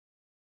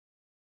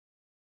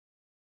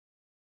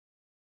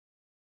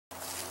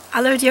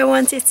Hello dear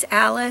ones, it's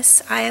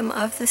Alice. I am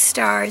of the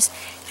stars,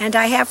 and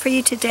I have for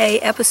you today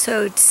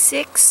episode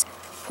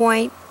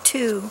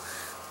 6.2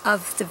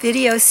 of the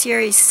video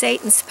series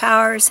Satan's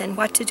Powers and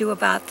What to Do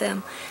About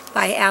Them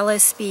by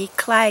Alice B.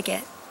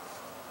 Clagett.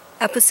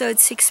 Episode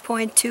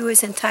 6.2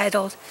 is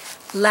entitled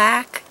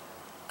Lack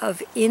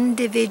of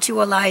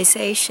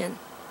Individualization.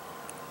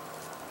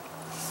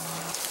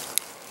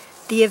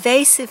 The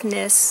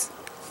evasiveness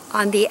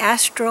on the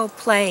astral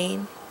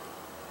plane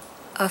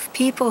of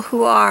people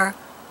who are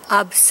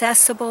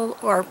obsessible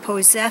or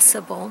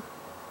possessible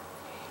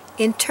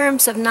in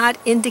terms of not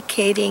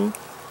indicating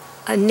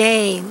a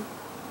name,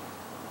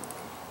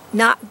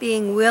 not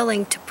being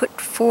willing to put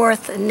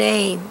forth a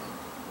name,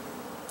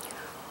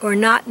 or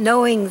not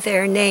knowing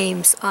their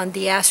names on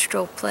the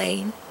astral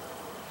plane,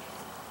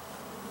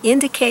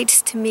 indicates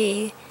to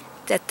me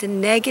that the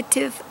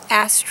negative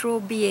astral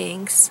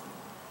beings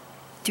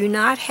do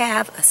not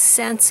have a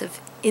sense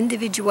of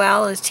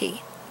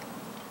individuality.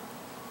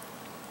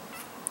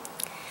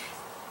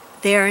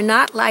 They are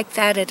not like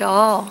that at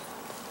all.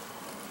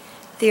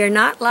 They are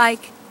not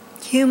like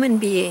human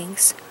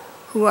beings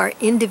who are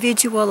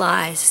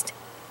individualized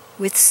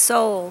with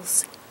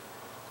souls,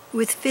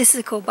 with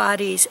physical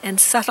bodies and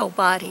subtle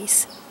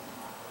bodies,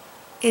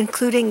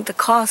 including the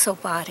causal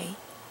body,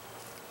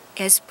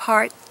 as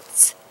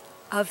parts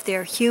of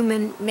their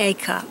human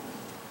makeup.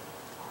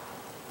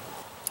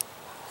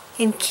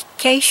 In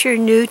case you're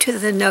new to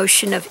the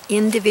notion of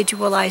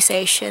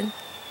individualization,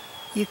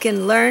 you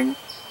can learn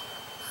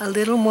a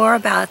little more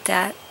about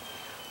that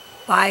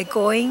by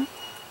going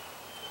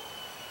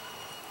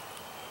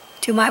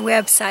to my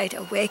website,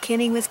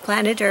 Awakening with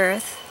Planet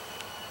Earth,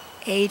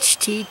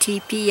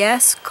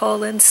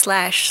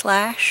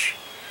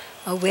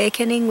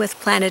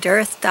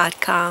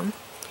 https://awakeningwithplanetearth.com,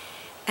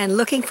 and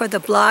looking for the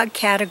blog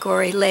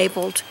category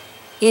labeled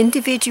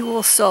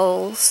Individual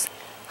Souls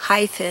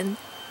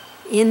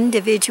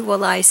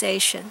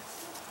 -Individualization.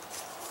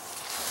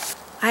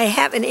 I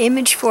have an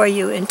image for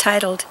you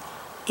entitled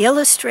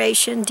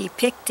Illustration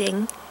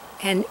Depicting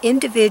an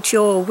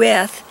Individual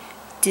with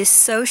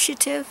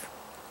Dissociative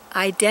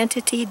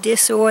Identity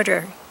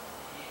Disorder.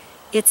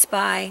 It's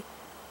by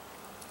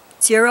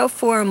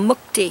 04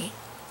 Mukti.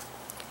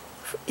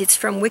 It's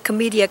from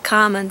Wikimedia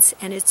Commons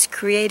and it's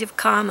Creative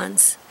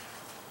Commons.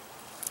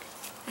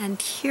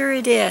 And here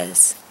it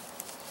is.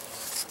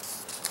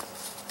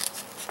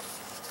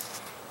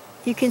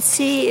 You can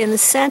see in the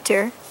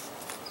center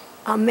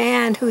a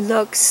man who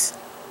looks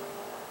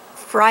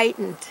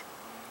frightened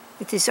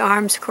with his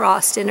arms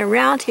crossed, and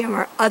around him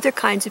are other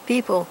kinds of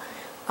people,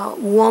 a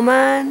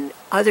woman,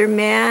 other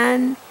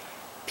men,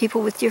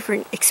 people with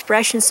different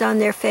expressions on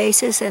their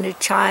faces, and a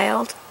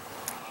child.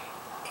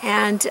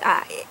 And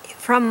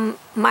from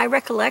my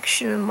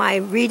recollection of my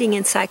reading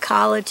in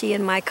psychology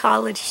in my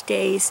college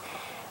days,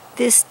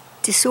 this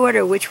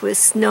disorder, which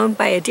was known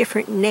by a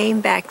different name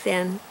back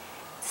then,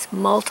 it's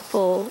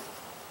multiple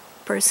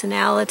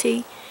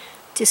personality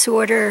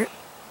disorder,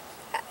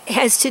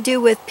 has to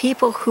do with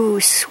people who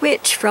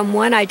switch from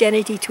one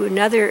identity to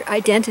another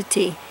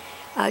identity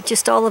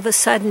just all of a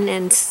sudden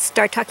and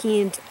start talking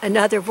in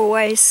another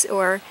voice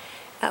or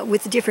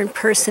with a different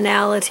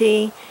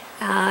personality,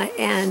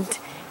 and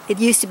it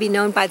used to be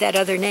known by that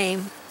other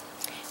name.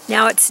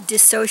 Now it's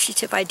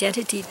dissociative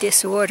identity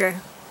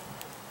disorder.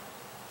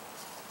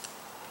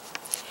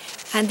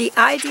 And the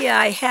idea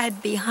I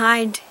had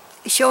behind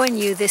showing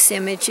you this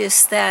image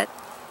is that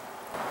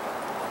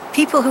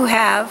people who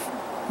have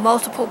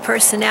multiple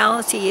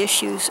personality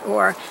issues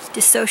or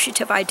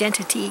dissociative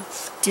identity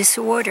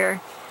disorder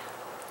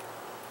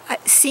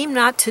seem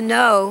not to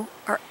know,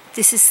 or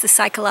this is the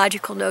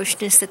psychological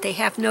notion, is that they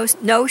have no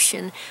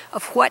notion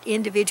of what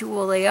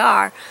individual they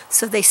are,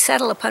 so they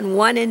settle upon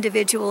one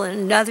individual and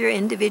another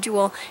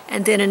individual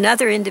and then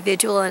another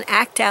individual and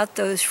act out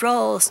those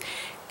roles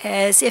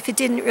as if it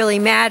didn't really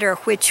matter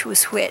which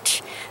was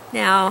which.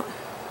 Now,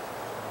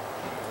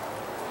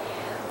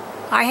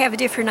 I have a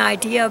different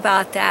idea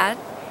about that.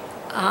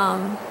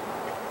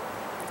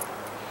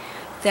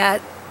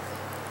 That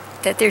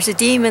there's a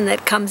demon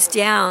that comes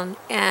down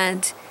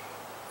and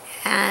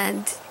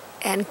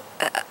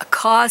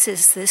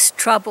causes this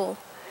trouble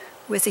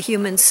with the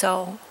human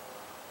soul.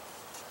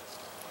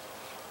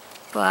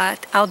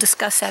 But I'll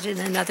discuss that in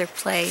another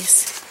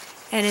place.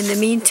 And in the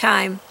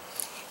meantime,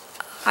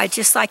 I'd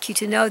just like you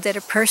to know that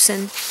a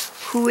person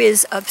who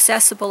is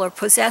obsessible or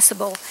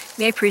possessible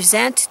may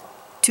present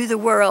to the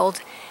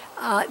world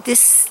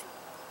this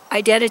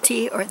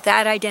identity or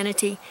that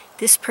identity,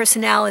 this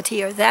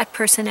personality or that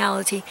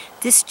personality,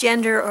 this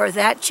gender or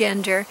that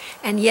gender,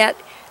 and yet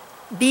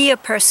be a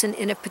person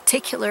in a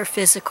particular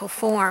physical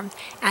form.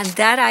 And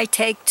that I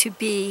take to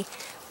be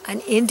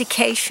an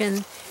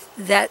indication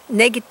that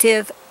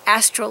negative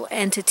astral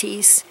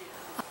entities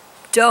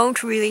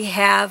don't really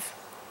have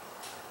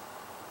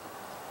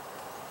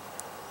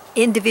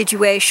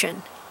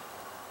individuation.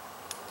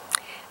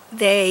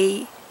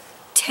 They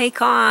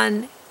take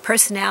on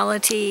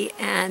personality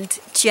and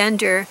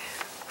gender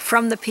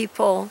from the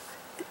people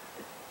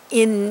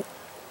in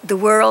the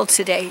world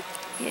today.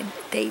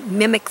 They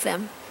mimic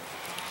them.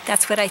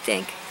 That's what I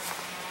think.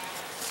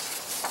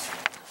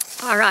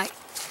 All right.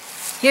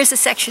 Here's a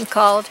section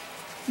called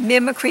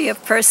Mimicry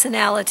of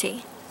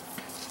Personality.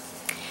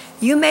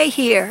 You may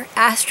hear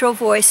astral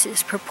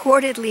voices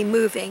purportedly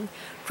moving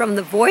from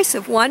the voice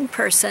of one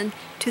person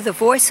to the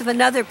voice of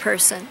another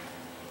person,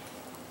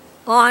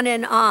 on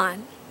and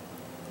on.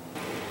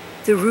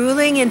 The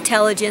ruling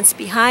intelligence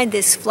behind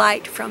this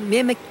flight from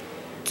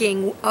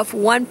mimicking of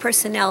one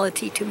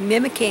personality to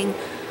mimicking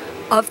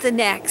of the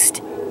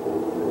next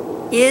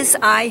is,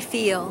 I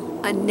feel,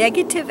 a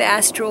negative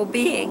astral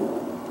being.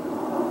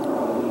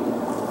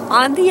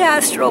 On the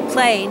astral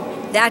plane,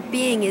 that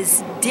being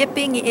is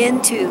dipping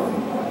into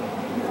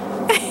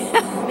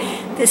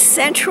the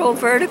central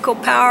vertical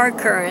power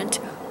current,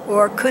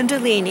 or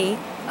kundalini,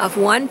 of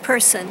one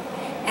person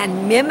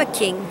and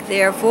mimicking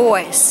their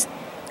voice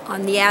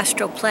on the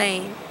astral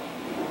plane,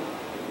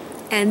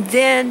 and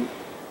then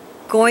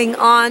going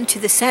on to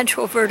the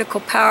central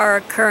vertical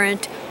power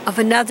current of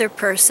another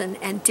person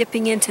and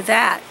dipping into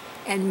that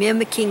and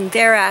mimicking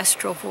their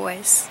astral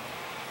voice.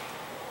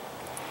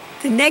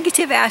 The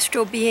negative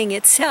astral being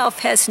itself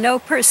has no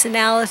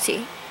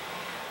personality,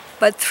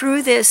 but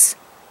through this,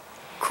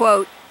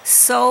 quote,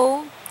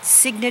 soul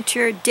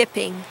signature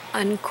dipping,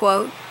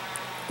 unquote,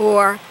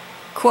 or,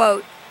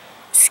 quote,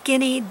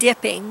 skinny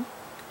dipping,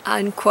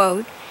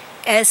 unquote,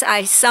 as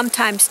I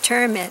sometimes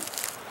term it,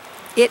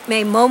 it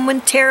may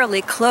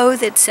momentarily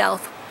clothe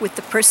itself with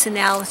the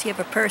personality of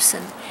a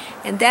person.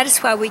 And that is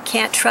why we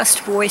can't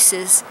trust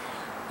voices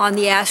on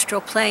the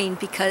astral plane,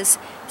 because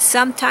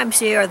sometimes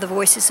they are the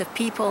voices of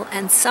people,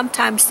 and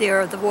sometimes they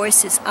are the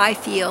voices, I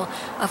feel,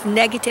 of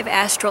negative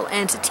astral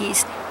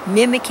entities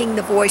mimicking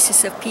the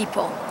voices of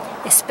people,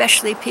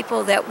 especially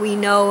people that we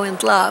know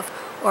and love,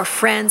 or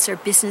friends or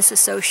business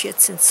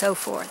associates and so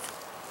forth.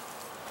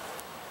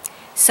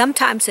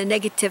 Sometimes a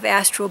negative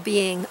astral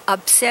being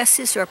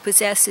obsesses or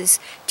possesses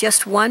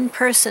just one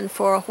person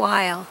for a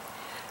while.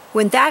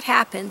 When that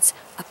happens,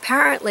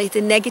 apparently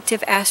the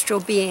negative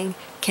astral being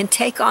can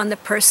take on the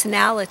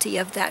personality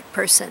of that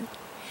person.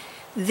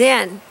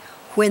 Then,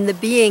 when the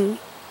being,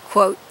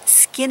 quote,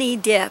 skinny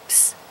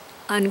dips,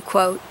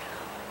 unquote,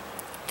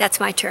 that's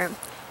my term,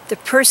 the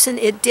person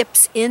it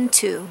dips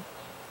into,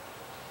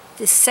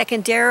 the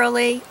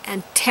secondarily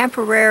and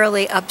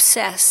temporarily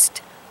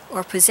obsessed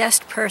or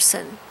possessed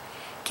person,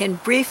 can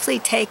briefly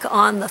take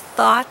on the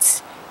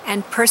thoughts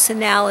and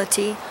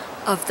personality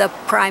of the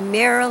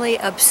primarily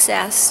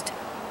obsessed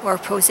or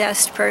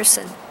possessed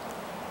person.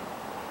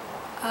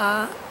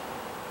 I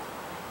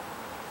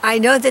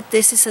know that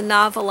this is a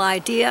novel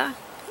idea,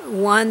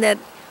 one that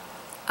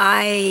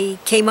I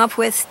came up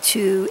with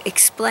to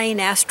explain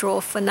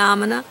astral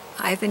phenomena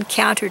I've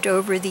encountered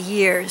over the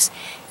years.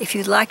 If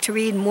you'd like to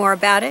read more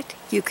about it,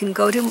 you can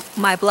go to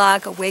my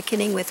blog,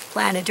 Awakening with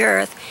Planet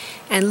Earth,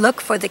 and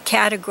look for the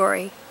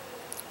category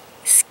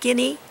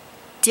skinny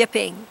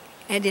dipping,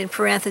 and in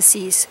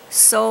parentheses,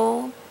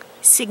 soul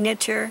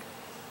signature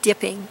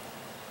dipping.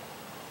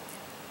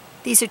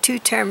 These are two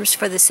terms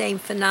for the same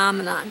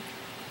phenomenon.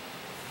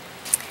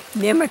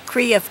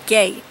 Mimicry of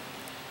gait.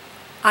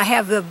 I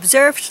have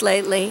observed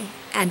lately,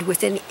 and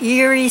with an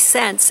eerie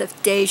sense of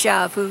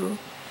déjà vu,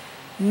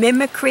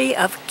 mimicry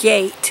of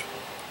gait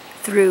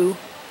through,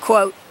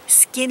 quote,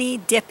 skinny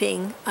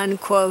dipping,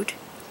 unquote,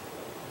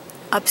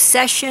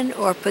 obsession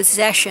or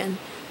possession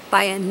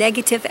by a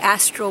negative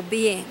astral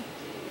being.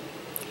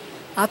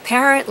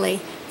 Apparently,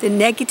 the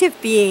negative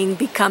being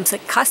becomes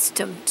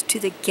accustomed to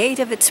the gait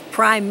of its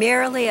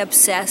primarily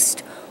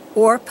obsessed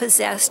or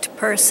possessed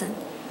person.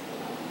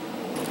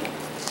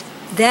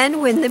 Then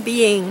when the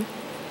being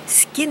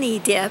skinny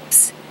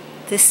dips,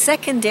 the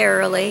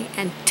secondarily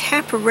and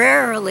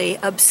temporarily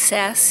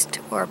obsessed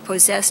or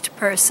possessed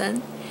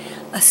person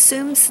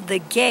assumes the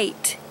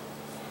gait,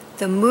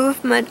 the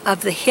movement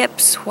of the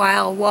hips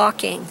while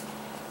walking,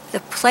 the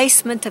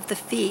placement of the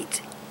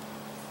feet,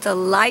 the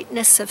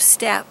lightness of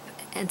step,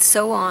 and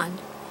so on.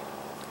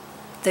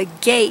 The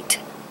gait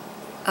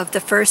of the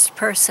first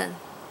person.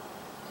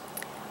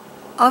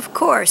 Of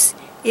course,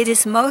 it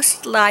is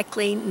most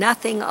likely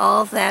nothing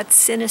all that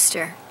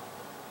sinister.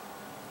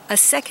 A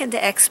second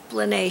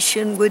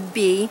explanation would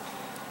be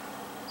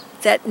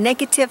that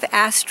negative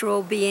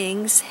astral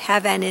beings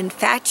have an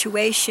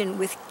infatuation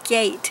with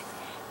gait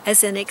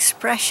as an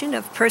expression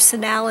of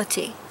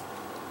personality.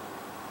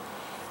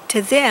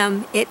 To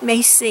them, it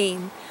may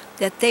seem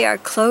that they are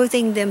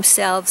clothing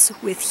themselves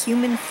with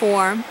human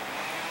form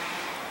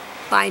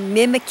by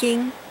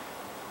mimicking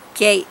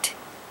gait.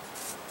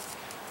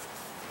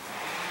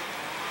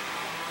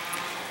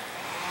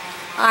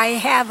 I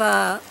have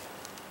a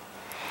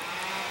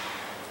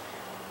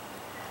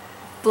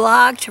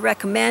blog to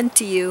recommend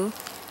to you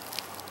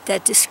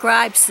that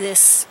describes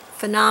this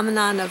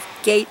phenomenon of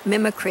gait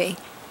mimicry.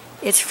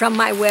 It's from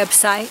my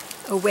website,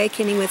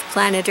 Awakening with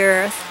Planet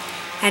Earth.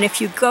 And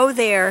if you go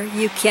there,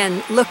 you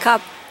can look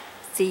up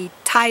the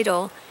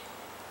title,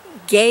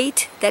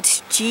 Gait,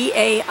 that's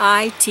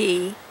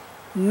G-A-I-T,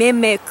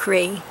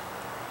 Mimicry,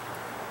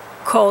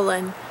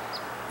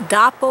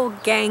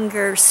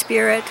 Doppelganger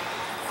Spirit,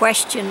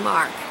 question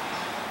mark.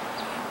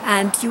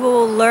 And you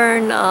will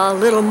learn a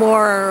little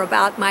more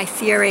about my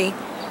theory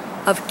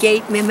of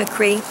gate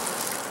mimicry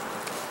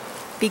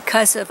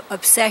because of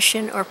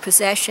obsession or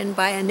possession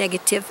by a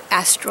negative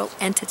astral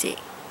entity.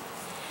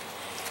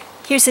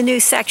 Here's a new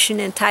section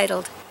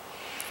entitled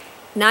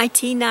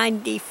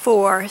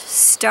 1994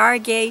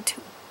 Stargate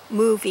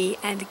Movie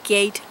and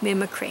Gate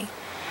Mimicry.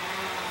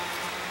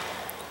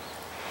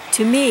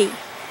 To me,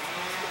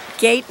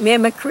 gate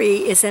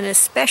mimicry is an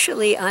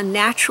especially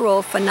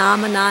unnatural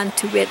phenomenon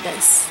to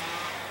witness.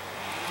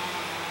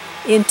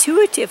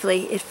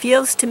 Intuitively, it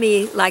feels to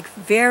me like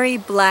very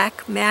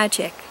black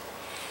magic,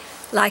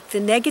 like the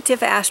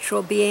negative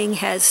astral being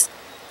has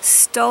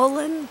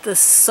stolen the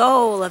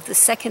soul of the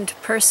second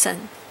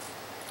person.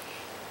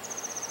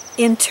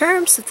 In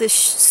terms of the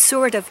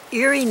sort of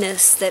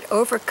eeriness that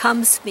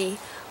overcomes me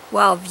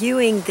while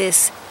viewing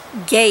this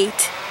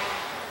gate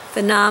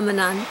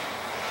phenomenon,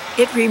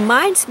 it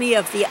reminds me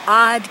of the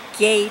odd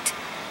gait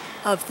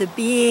of the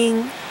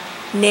being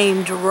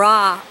named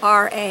Ra,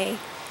 R-A,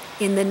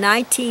 in the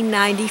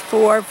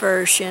 1994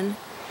 version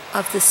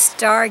of the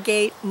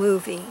Stargate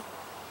movie.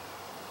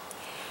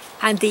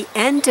 And the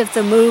end of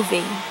the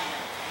movie,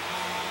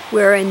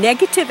 where a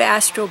negative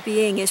astral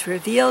being is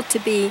revealed to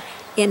be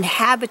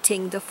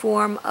inhabiting the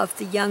form of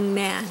the young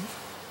man.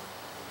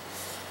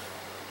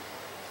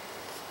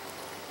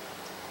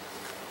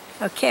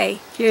 Okay,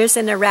 here's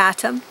an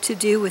erratum to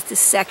do with this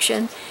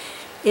section.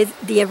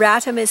 The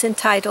erratum is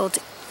entitled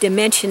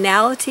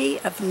Dimensionality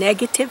of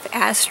Negative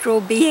Astral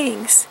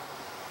Beings.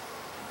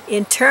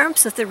 In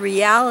terms of the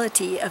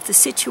reality of the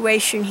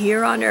situation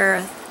here on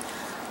Earth,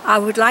 I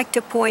would like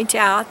to point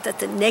out that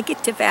the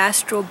negative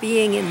astral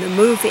being in the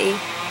movie,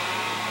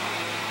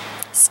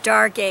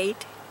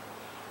 Stargate,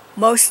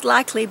 most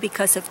likely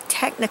because of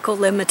technical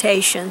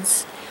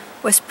limitations,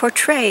 was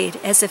portrayed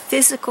as a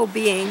physical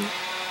being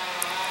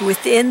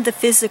within the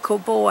physical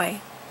boy.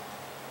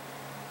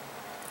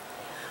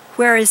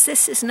 Whereas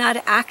this is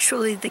not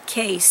actually the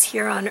case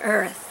here on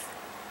Earth.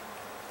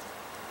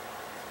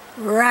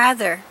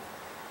 Rather,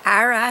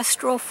 our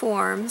astral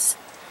forms,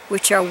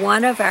 which are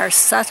one of our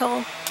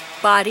subtle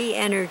body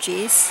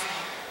energies,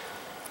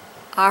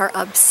 are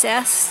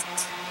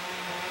obsessed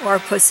or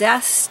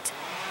possessed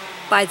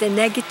by the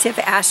negative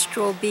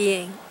astral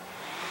being.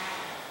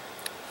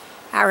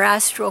 Our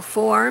astral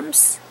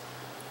forms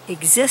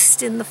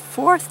exist in the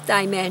fourth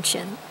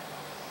dimension,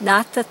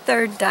 not the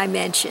third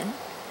dimension.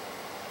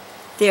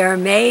 They are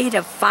made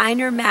of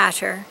finer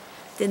matter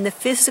than the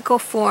physical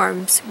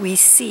forms we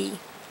see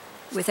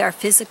with our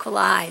physical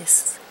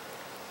eyes.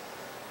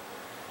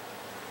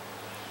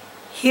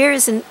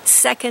 Here's a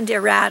second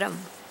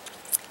erratum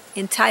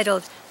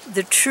entitled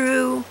The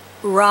True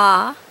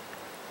Ra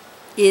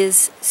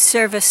is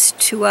Service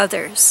to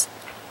Others.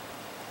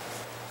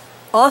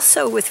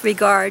 Also with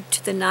regard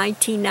to the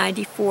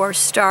 1994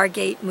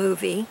 Stargate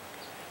movie,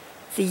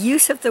 the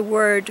use of the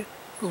word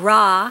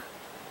Ra,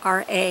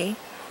 R-A,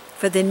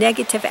 for the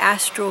negative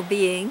astral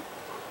being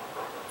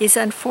is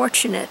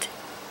unfortunate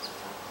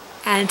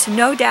and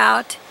no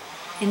doubt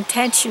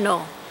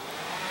intentional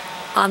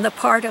on the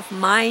part of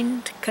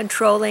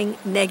mind-controlling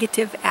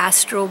negative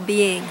astral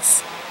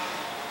beings.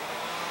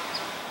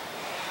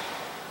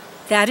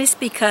 That is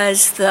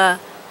because the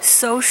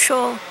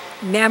social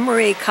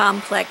memory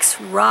complex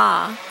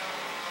Ra,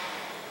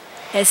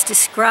 as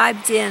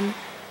described in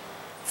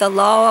The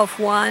Law of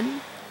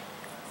One,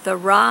 the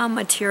Ra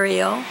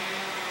material,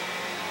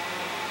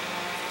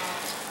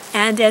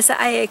 and as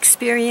I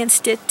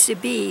experienced it to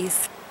be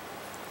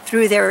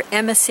through their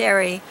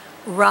emissary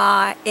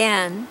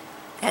Ra-N,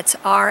 that's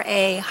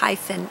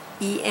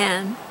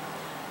R-A-E-N,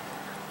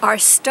 are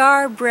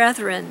star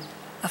brethren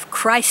of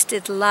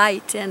Christed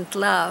light and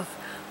love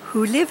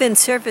who live in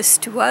service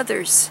to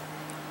others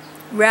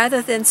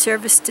rather than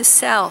service to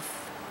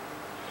self.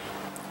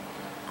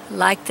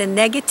 Like the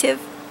negative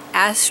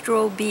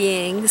astral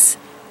beings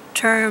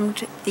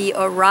termed the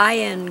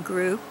Orion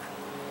group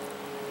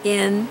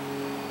in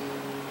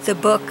the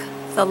book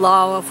The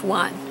Law of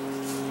One.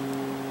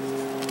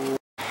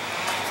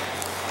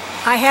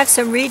 I have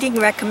some reading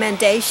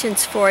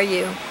recommendations for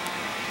you.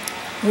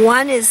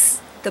 One is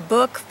the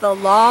book The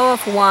Law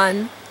of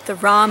One, the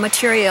Ra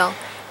material,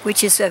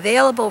 which is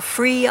available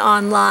free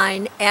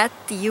online at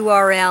the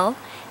URL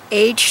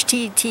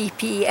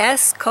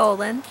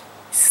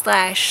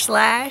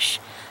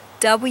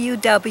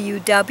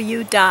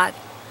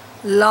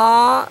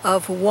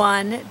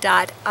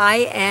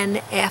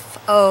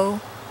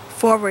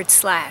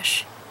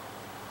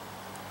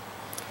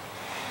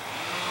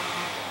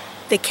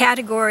The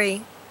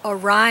category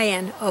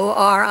Orion,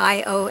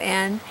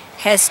 O-R-I-O-N,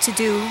 has to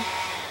do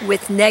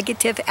with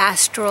negative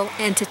astral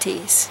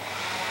entities.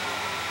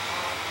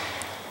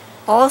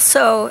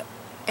 Also,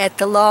 at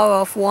the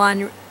Law of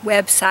One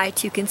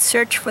website, you can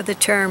search for the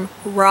term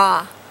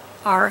Ra,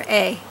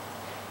 R-A.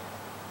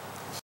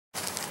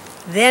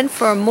 Then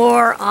for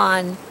more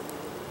on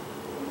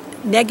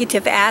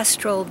negative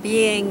astral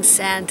beings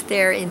and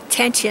their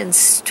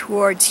intentions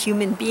towards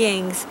human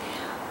beings,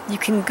 you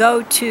can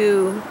go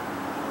to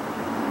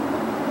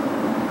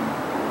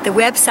the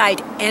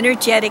website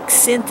Energetic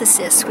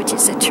Synthesis, which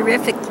is a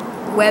terrific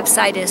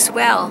website as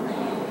well,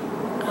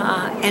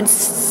 and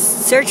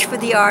search for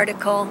the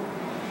article.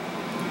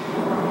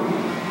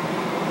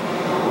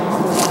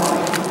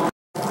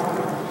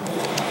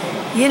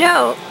 You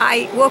know,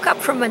 I woke up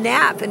from a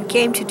nap and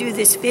came to do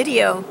this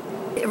video.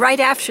 Right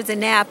after the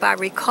nap, I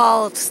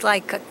recalled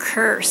like a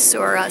curse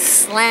or a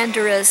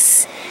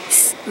slanderous,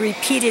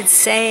 repeated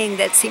saying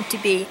that seemed to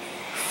be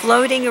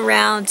floating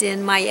around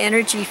in my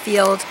energy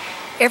field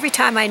every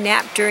time I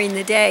napped during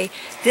the day.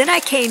 Then I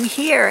came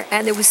here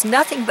and there was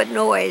nothing but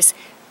noise,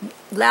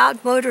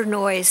 loud motor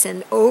noise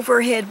and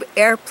overhead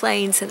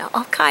airplanes and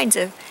all kinds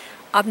of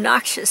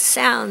obnoxious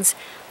sounds.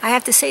 I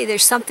have to say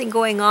there's something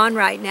going on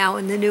right now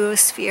in the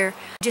noosphere.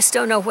 I just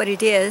don't know what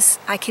it is.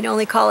 I can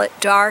only call it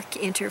dark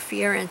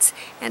interference.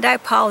 And I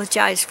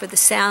apologize for the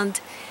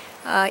sound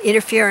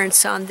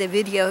interference on the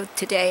video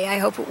today. I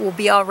hope it will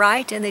be all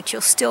right and that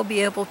you'll still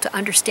be able to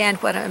understand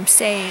what I'm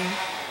saying.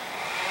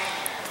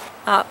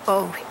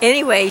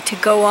 Anyway, to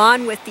go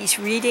on with these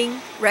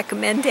reading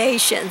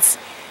recommendations,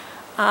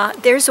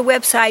 there's a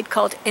website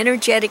called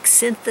Energetic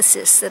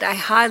Synthesis that I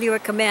highly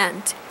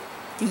recommend.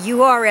 The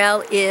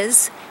URL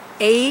is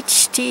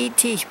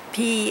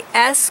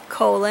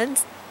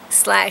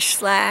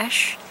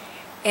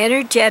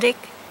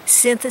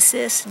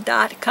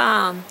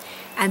https://energeticsynthesis.com,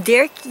 and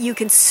there you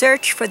can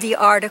search for the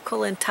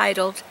article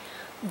entitled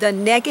The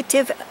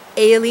Negative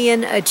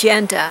Alien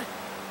Agenda,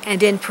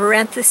 and in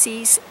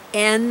parentheses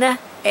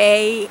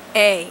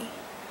NAA.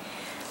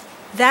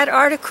 That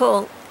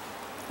article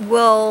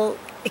will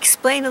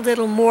explain a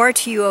little more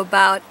to you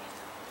about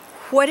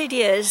what it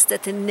is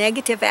that the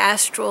negative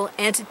astral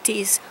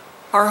entities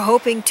are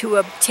hoping to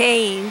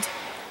obtain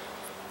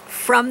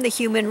from the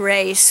human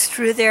race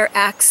through their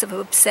acts of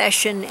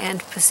obsession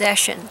and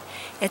possession.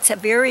 It's a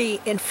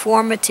very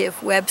informative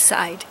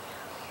website.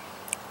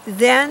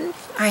 Then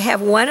I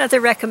have one other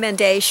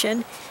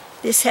recommendation.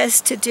 This has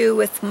to do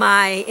with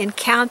my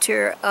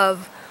encounter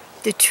of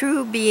the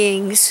true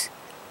beings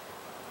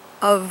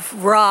of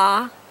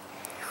Ra,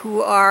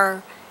 who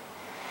are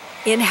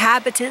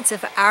inhabitants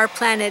of our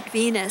planet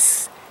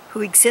Venus, who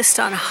exist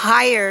on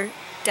higher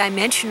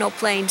dimensional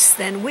planes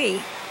than we.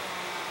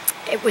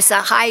 It was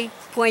a high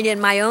point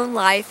in my own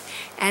life,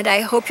 and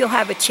I hope you'll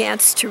have a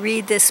chance to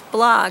read this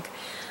blog.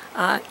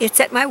 It's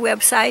at my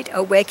website,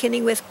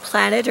 Awakening with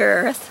Planet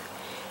Earth,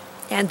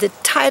 and the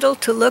title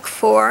to look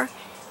for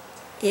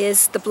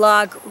is the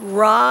blog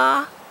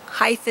Ra-N,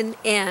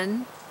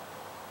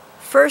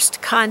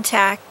 First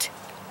Contact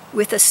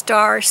with a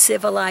Star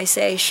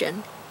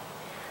Civilization.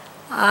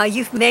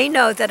 You may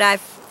know that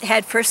I've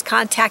had first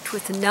contact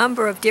with a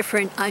number of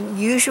different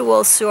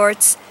unusual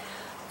sorts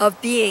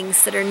of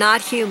beings that are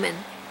not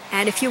human.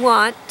 And if you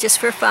want, just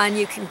for fun,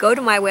 you can go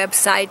to my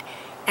website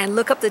and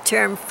look up the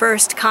term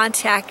first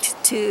contact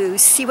to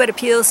see what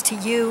appeals to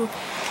you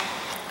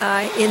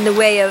in the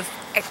way of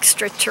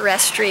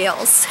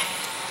extraterrestrials.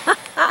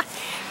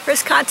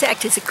 First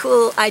contact is a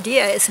cool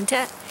idea, isn't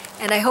it?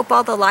 And I hope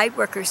all the light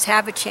workers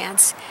have a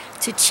chance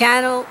to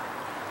channel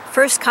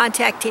first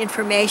contact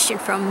information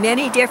from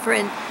many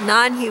different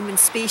non-human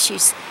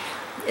species,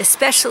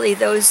 especially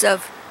those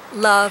of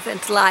love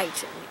and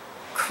light,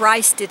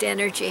 Christed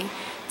energy.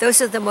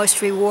 Those are the most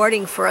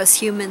rewarding for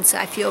us humans,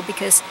 I feel,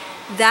 because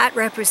that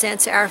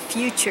represents our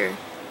future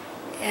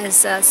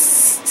as a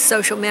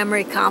social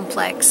memory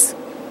complex,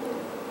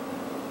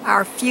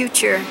 our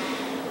future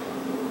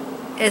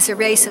as a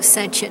race of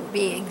sentient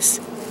beings.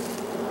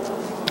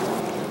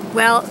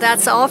 Well,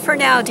 that's all for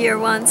now, dear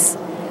ones.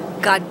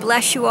 God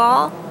bless you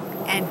all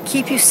and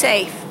keep you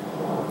safe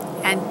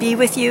and be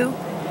with you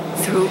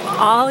through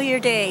all your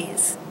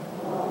days.